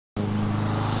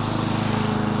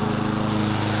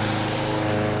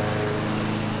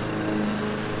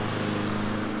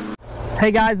Hey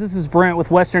guys, this is Brent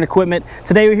with Western Equipment.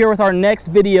 Today we're here with our next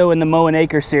video in the Mow and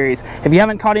Acre series. If you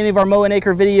haven't caught any of our Mow and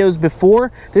Acre videos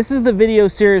before, this is the video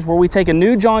series where we take a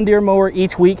new John Deere mower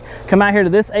each week, come out here to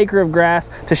this acre of grass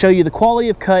to show you the quality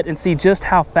of cut and see just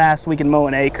how fast we can mow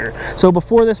an acre. So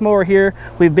before this mower here,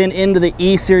 we've been into the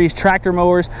E-series tractor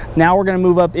mowers. Now we're going to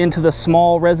move up into the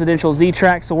small residential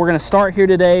Ztrak. So we're going to start here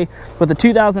today with the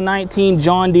 2019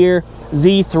 John Deere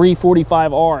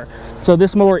Z345R. So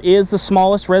this mower is the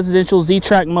smallest residential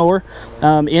Ztrak mower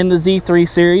in the Z3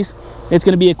 series. It's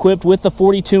going to be equipped with the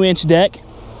 42-inch deck.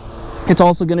 It's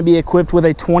also going to be equipped with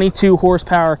a 22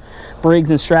 horsepower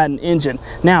Briggs & Stratton engine.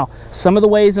 Now, some of the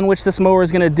ways in which this mower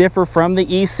is going to differ from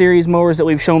the E-series mowers that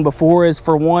we've shown before is,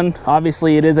 for one,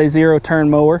 obviously it is a zero-turn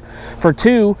mower. For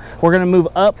two, we're going to move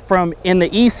up from, in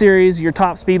the E-series, your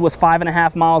top speed was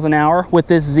 5.5 miles an hour. With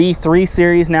this Z3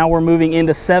 series, now we're moving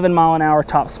into 7 mile an hour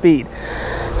top speed.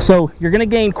 So you're going to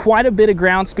gain quite a bit of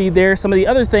ground speed there. Some of the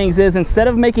other things is, instead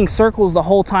of making circles the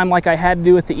whole time like I had to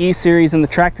do with the E-series and the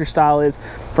tractor style, is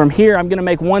from here I'm going to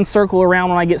make one circle around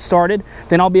when I get started,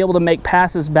 then I'll be able to make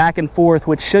passes back and forth,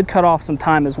 which should cut off some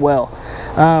time as well.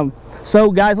 So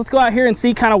guys, let's go out here and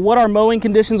see kind of what our mowing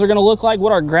conditions are going to look like,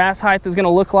 what our grass height is going to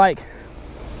look like.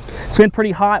 It's been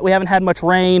pretty hot. We haven't had much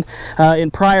rain. In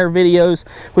prior videos,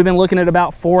 we've been looking at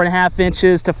about 4.5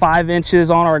 inches to 5 inches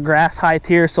on our grass height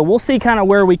here. So we'll see kind of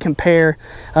where we compare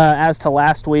as to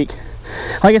last week.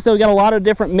 Like I said, we got a lot of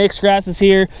different mixed grasses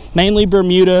here, mainly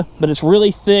Bermuda, but it's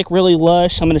really thick, really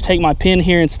lush. I'm going to take my pin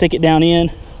here and stick it down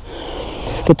in.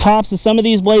 The tops of some of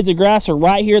these blades of grass are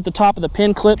right here at the top of the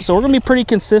pin clip, so we're going to be pretty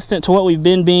consistent to what we've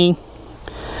been being.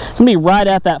 It's going to be right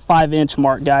at that 5-inch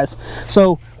mark, guys.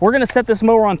 So we're going to set this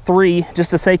mower on 3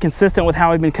 just to stay consistent with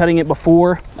how we've been cutting it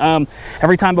before.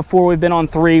 Every time before we've been on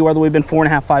 3, whether we've been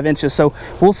 4.5, 5 inches. So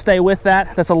we'll stay with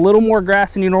that. That's a little more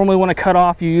grass than you normally want to cut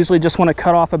off. You usually just want to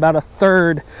cut off about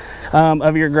 1/3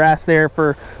 of your grass there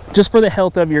just for the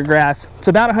health of your grass. It's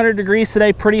about 100 degrees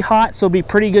today, pretty hot, so it'll be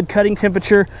pretty good cutting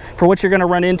temperature for what you're going to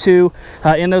run into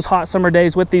in those hot summer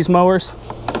days with these mowers.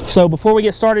 So before we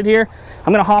get started here,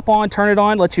 I'm going to hop on, turn it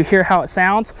on, let you hear how it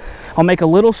sounds. I'll make a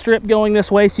little strip going this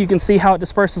way so you can see how it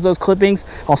disperses those clippings.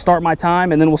 I'll start my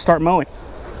time and then we'll start mowing.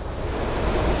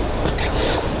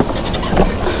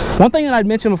 One thing that I'd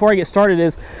mention before I get started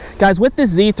is, guys, with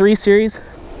this Z3 series,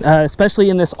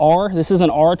 especially in this R, this is an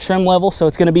R trim level, so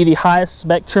it's going to be the highest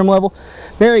spec trim level.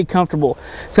 Very comfortable.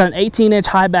 It's got an 18-inch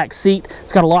high back seat.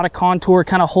 It's got a lot of contour,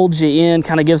 kind of holds you in,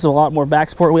 kind of gives it a lot more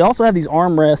back support. We also have these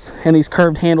armrests and these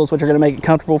curved handles, which are going to make it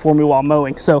comfortable for me while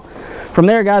mowing. So from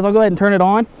there, guys, I'll go ahead and turn it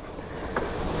on.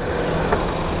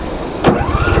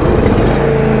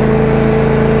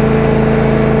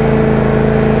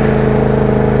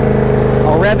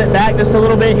 I'll rev it back just a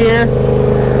little bit here.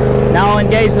 Now I'll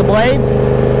engage the blades.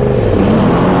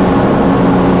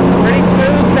 Pretty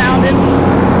smooth sounding.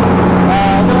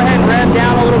 I'll go ahead and rev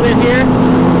down a little bit here.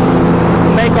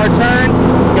 Make our turn.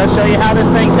 Go show you how this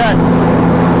thing cuts.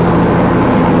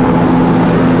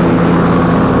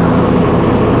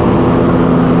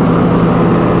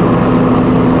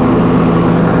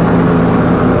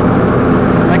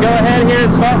 I go ahead here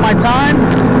and start my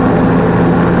time.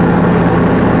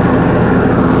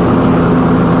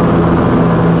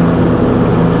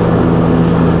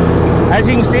 As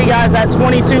you can see, guys, that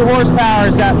 22 horsepower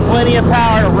has got plenty of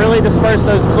power to really disperse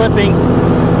those clippings.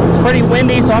 It's pretty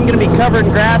windy, so I'm going to be covered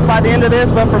in grass by the end of this,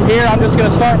 but from here, I'm just going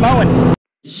to start mowing.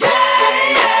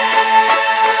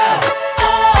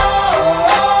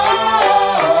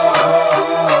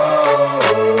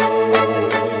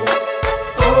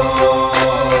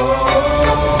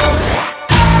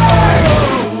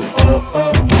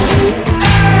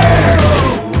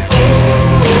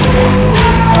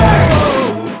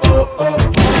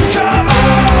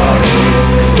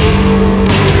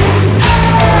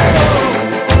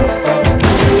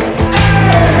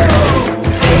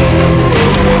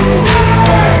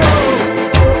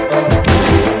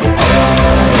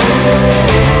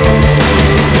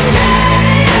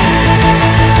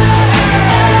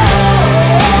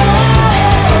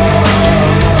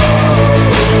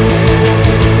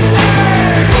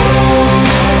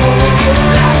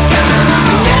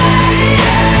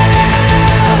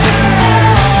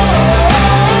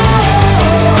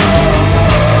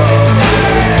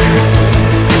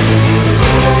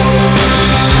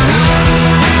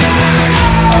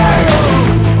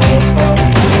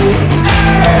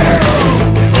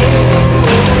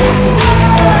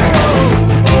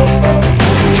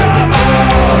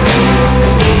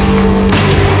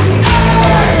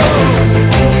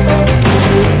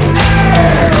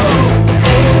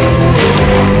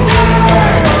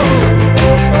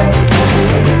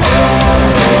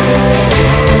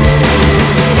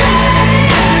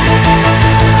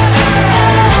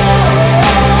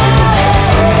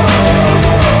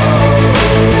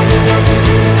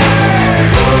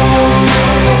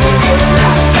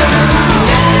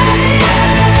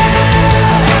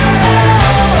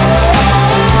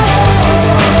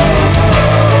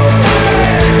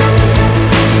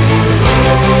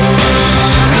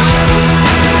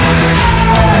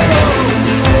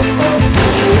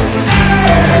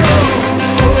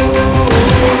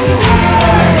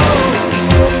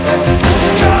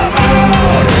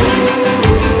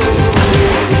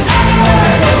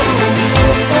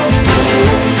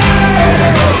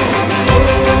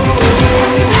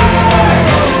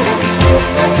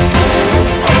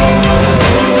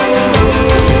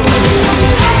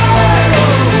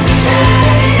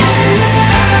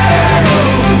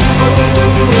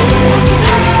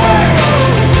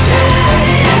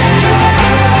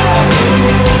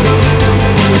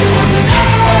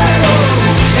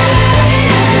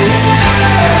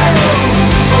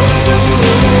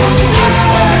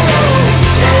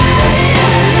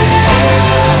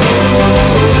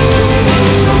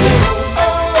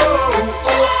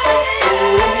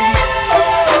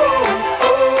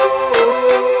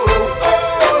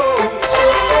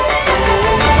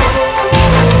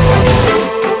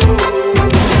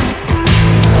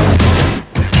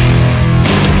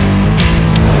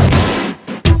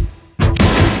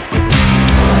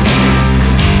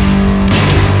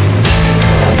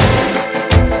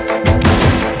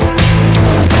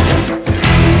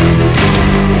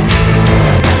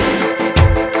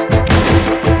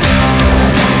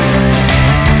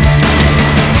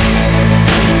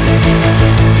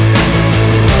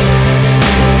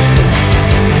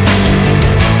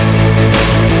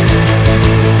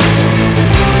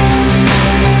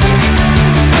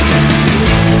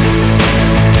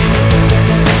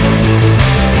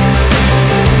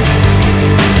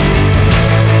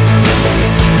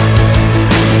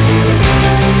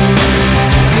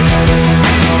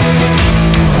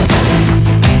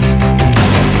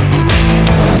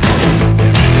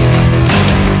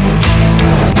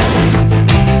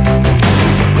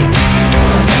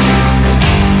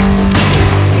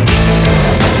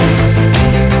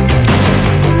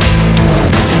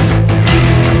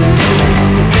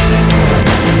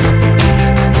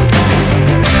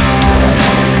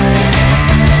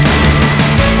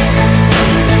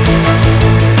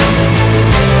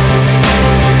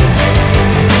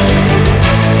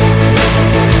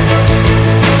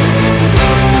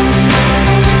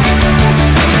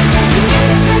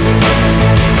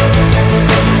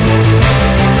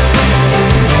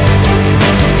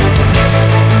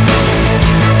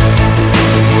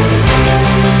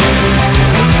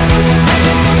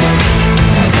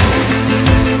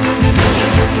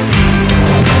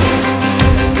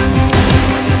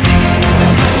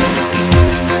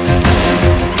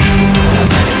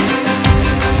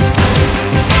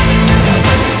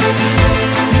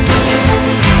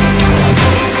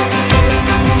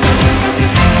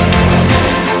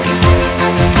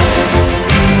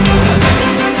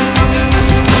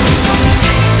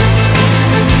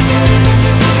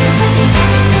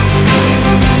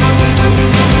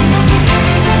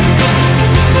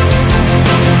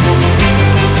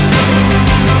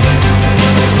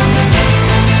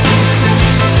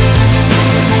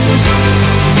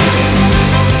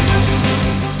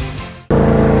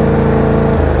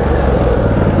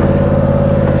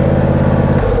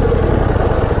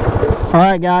 All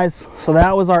right, guys, so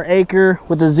that was our Acre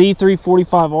with the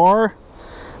Z345R.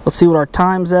 Let's see what our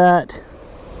time's at.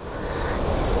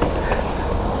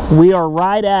 We are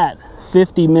right at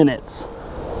 50 minutes.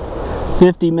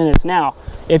 50 minutes. Now,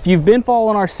 if you've been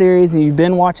following our series and you've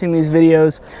been watching these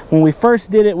videos, when we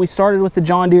first did it, we started with the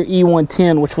John Deere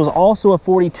E110, which was also a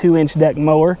 42-inch deck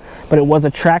mower, but it was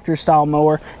a tractor style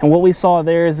mower. And what we saw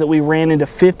there is that we ran into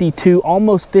 52,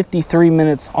 almost 53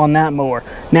 minutes on that mower.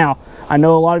 Now, I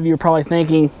know a lot of you are probably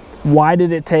thinking, why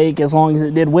did it take as long as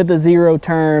it did with the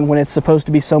ZeroTurn when it's supposed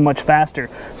to be so much faster?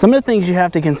 Some of the things you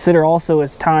have to consider also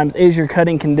at times is your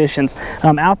cutting conditions.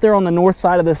 Out there on the north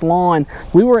side of this lawn,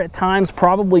 we were at times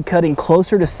probably cutting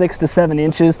closer to 6 to 7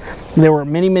 inches. There were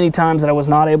many, many times that I was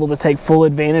not able to take full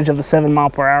advantage of the 7 mile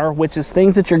per hour, which is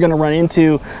things that you're going to run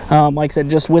into, like I said,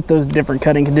 just with those different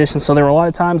cutting conditions. So there were a lot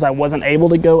of times I wasn't able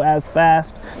to go as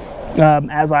fast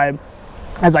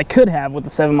as I could have with the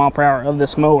 7 mile per hour of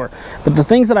this mower. But the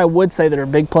things that I would say that are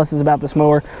big pluses about this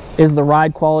mower is the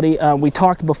ride quality. We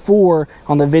talked before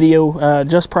on the video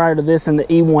just prior to this in the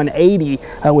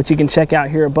E180, which you can check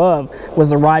out here above, was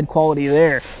the ride quality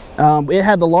there. It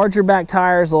had the larger back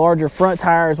tires, the larger front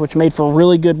tires, which made for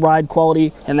really good ride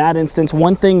quality in that instance.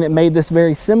 One thing that made this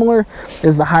very similar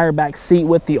is the higher back seat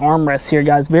with the armrests here,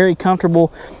 guys. Very comfortable.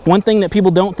 One thing that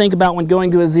people don't think about when going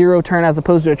to a ZeroTurn as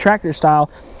opposed to a tractor style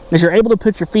is you're able to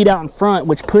put your feet out in front,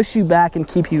 which push you back and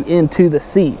keep you into the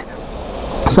seat.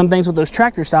 Some things with those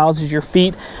tractor styles is your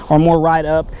feet are more right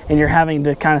up and you're having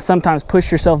to kind of sometimes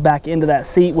push yourself back into that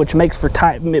seat, which makes for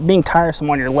being tiresome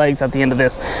on your legs at the end of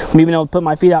this. I'm even able to put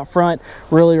my feet out front,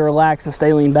 really relax and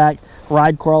stay leaned back.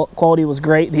 Ride quality was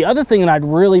great. The other thing that I'd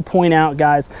really point out,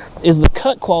 guys, is the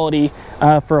cut quality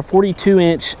for a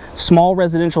 42-inch small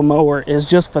residential mower is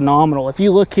just phenomenal. If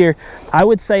you look here, I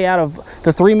would say out of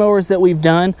the 3 mowers that we've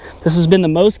done, this has been the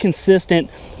most consistent,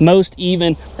 most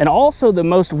even, and also the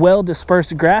most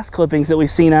well-dispersed grass clippings that we've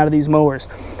seen out of these mowers.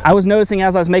 I was noticing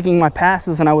as I was making my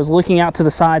passes and I was looking out to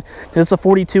the side, it's a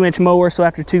 42-inch mower, so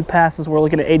after 2 passes, we're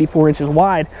looking at 84 inches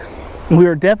wide. We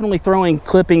were definitely throwing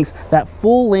clippings that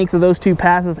full length of those 2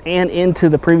 passes and into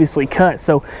the previously cut.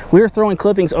 So we were throwing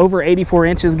clippings over 84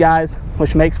 inches, guys,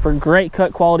 which makes for great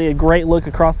cut quality, a great look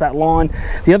across that lawn.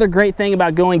 The other great thing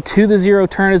about going to the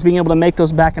ZeroTurn is being able to make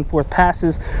those back and forth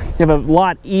passes. You have a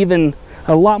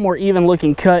lot more even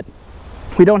looking cut.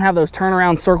 We don't have those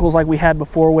turnaround circles like we had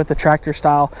before with the tractor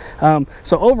style.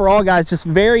 So overall, guys, just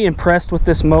very impressed with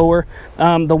this mower.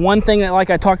 The one thing that, like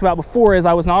I talked about before, is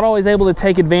I was not always able to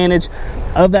take advantage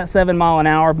of that 7 mile an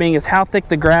hour, being as how thick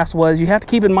the grass was. You have to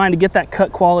keep in mind to get that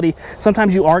cut quality.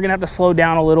 Sometimes you are gonna have to slow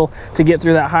down a little to get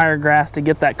through that higher grass to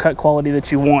get that cut quality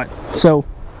that you want. So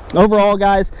overall,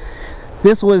 guys,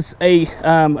 this was a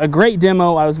great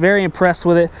demo. I was very impressed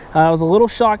with it. I was a little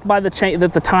shocked by that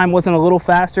the time wasn't a little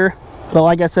faster. But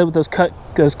like I said, with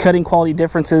those cutting quality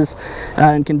differences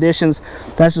and conditions,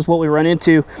 that's just what we run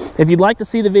into. If you'd like to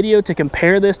see the video to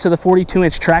compare this to the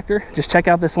 42-inch tractor, just check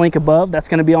out this link above. That's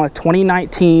going to be on a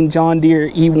 2019 John Deere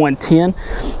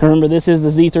E110. Remember, this is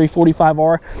the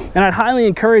Z345R. And I'd highly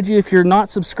encourage you, if you're not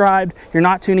subscribed, you're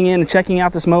not tuning in and checking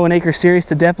out this Mow and Acre series,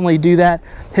 to definitely do that.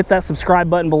 Hit that subscribe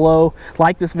button below,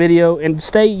 like this video, and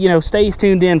stay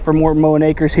tuned in for more Mow and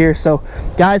Acres here. So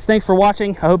guys, thanks for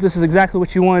watching. I hope this is exactly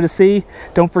what you wanted to see.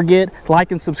 Don't forget, like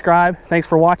and subscribe. Thanks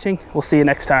for watching. We'll see you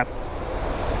next time.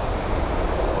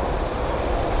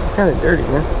 It's kind of dirty,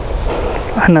 man.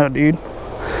 I know, dude.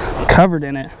 I'm covered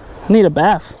in it. I need a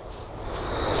bath.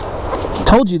 I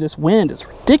told you this wind is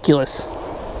ridiculous.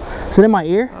 Is it in my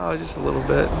ear? Oh, just a little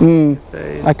bit.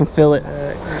 I can feel it.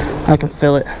 I can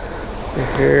feel it.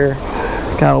 Here.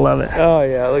 Gotta love it. Oh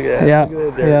yeah, look at that. Yeah,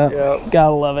 Look at that dirt. yeah. Yep.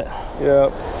 Gotta love it.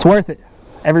 Yep. It's worth it.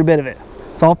 Every bit of it.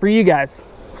 It's all for you guys.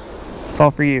 It's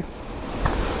all for you.